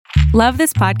Love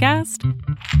this podcast?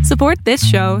 Support this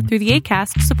show through the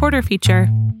Acast supporter feature.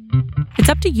 It's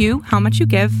up to you how much you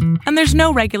give, and there's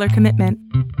no regular commitment.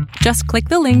 Just click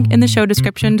the link in the show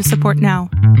description to support now.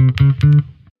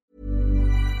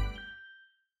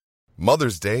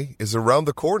 Mother's Day is around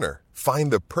the corner. Find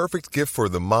the perfect gift for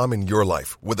the mom in your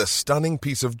life with a stunning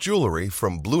piece of jewelry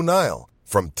from Blue Nile.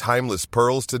 From timeless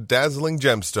pearls to dazzling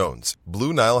gemstones,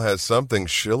 Blue Nile has something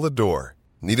she'll adore.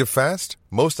 Need it fast?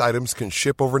 Most items can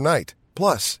ship overnight.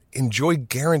 Plus, enjoy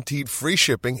guaranteed free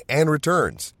shipping and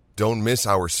returns. Don't miss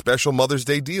our special Mother's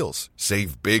Day deals.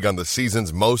 Save big on the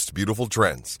season's most beautiful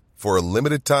trends. For a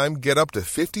limited time, get up to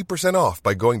 50% off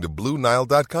by going to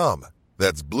BlueNile.com.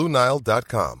 That's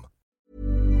BlueNile.com.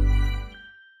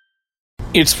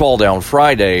 It's Fall Down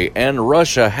Friday, and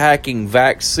Russia hacking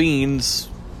vaccines.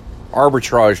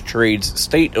 Arbitrage Trade's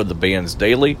State of the Bands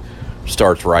Daily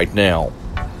starts right now.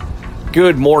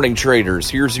 Good morning, traders.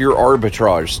 Here's your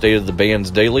Arbitrage State of the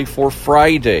Bands Daily for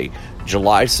Friday,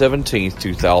 July 17th,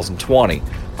 2020.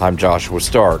 I'm Joshua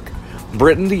Stark.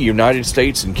 Britain, the United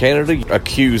States, and Canada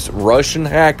accused Russian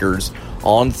hackers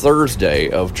on Thursday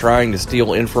of trying to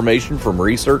steal information from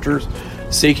researchers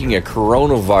seeking a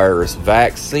coronavirus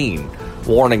vaccine,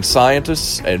 warning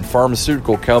scientists and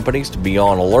pharmaceutical companies to be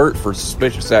on alert for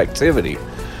suspicious activity.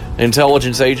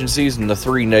 Intelligence agencies in the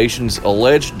three nations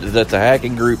alleged that the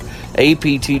hacking group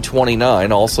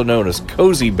APT-29, also known as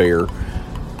Cozy Bear,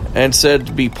 and said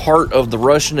to be part of the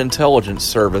Russian intelligence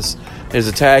service, is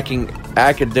attacking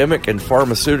academic and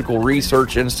pharmaceutical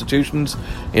research institutions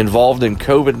involved in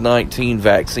COVID-19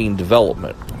 vaccine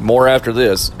development. More after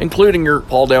this, including your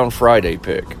Fall Down Friday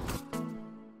pick.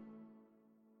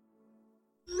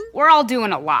 We're all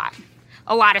doing a lot.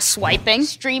 A lot of swiping,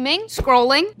 streaming,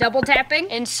 scrolling, double tapping,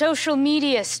 and social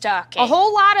media stalking. A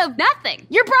whole lot of nothing.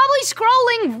 You're probably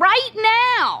scrolling right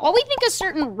now. While we think a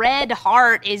certain red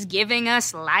heart is giving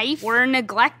us life, we're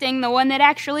neglecting the one that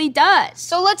actually does.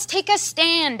 So let's take a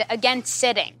stand against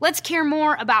sitting. Let's care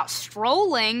more about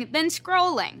strolling than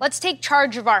scrolling. Let's take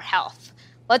charge of our health.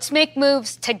 Let's make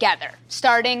moves together,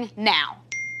 starting now.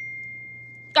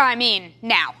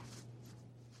 Now.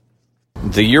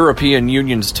 The European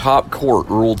Union's top court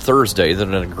ruled Thursday that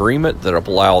an agreement that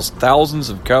allows thousands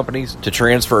of companies to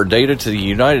transfer data to the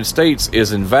United States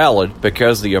is invalid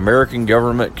because the American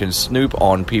government can snoop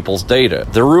on people's data.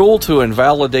 The rule to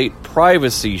invalidate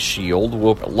Privacy Shield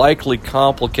will likely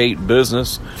complicate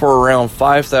business for around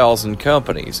 5,000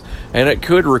 companies, and it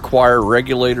could require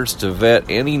regulators to vet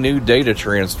any new data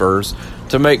transfers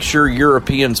to make sure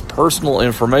Europeans' personal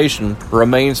information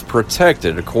remains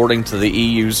protected according to the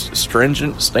EU's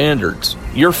stringent standards.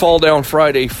 Your Fall Down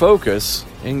Friday focus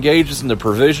engages in the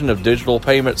provision of digital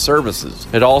payment services.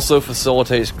 It also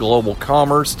facilitates global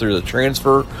commerce through the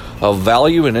transfer of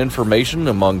value and information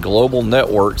among global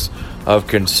networks of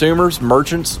consumers,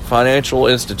 merchants, financial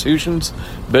institutions,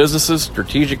 businesses,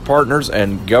 strategic partners,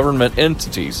 and government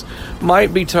entities.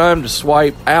 Might be time to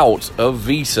swipe out of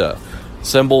Visa.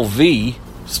 Symbol V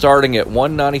starting at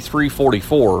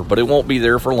 $193.44, but it won't be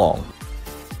there for long.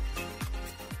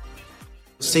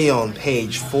 See on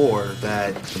page 4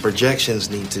 that the projections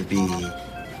need to be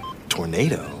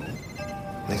tornado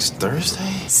next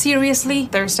Thursday. Seriously?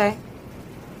 Thursday?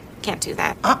 Can't do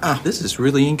that. This is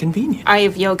really inconvenient. I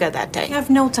have yoga that day. I have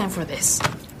no time for this.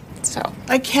 So.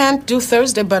 I can't do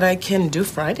Thursday, but I can do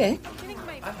Friday.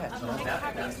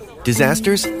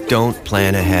 Disasters don't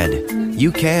plan ahead.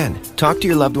 You can. Talk to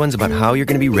your loved ones about how you're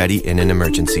going to be ready in an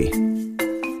emergency.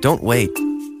 Don't wait.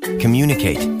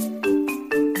 Communicate.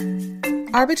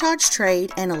 Arbitrage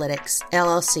Trade Analytics,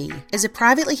 LLC, is a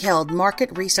privately held market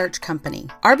research company.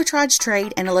 Arbitrage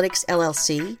Trade Analytics,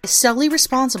 LLC, is solely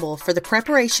responsible for the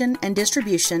preparation and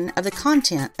distribution of the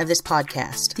content of this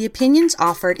podcast. The opinions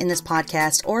offered in this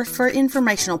podcast are for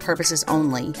informational purposes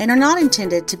only and are not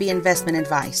intended to be investment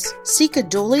advice. Seek a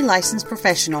duly licensed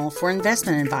professional for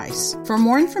investment advice. For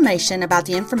more information about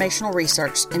the informational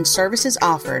research and services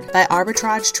offered by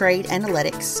Arbitrage Trade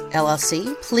Analytics,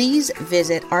 LLC, please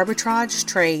visit arbitragetrade.com.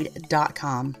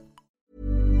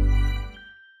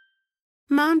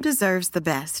 Mom deserves the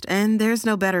best, and there's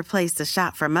no better place to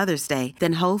shop for Mother's Day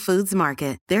than Whole Foods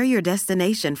Market. They're your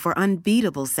destination for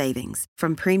unbeatable savings,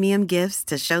 from premium gifts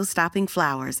to show-stopping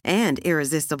flowers and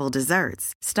irresistible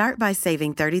desserts. Start by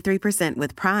saving 33%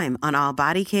 with Prime on all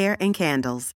body care and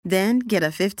candles. Then get a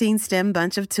 15-stem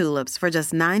bunch of tulips for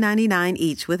just $9.99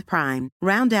 each with Prime.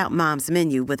 Round out Mom's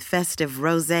menu with festive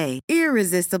rosé,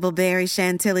 irresistible berry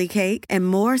chantilly cake, and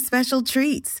more special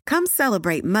treats. Come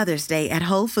celebrate Mother's Day at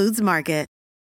Whole Foods Market.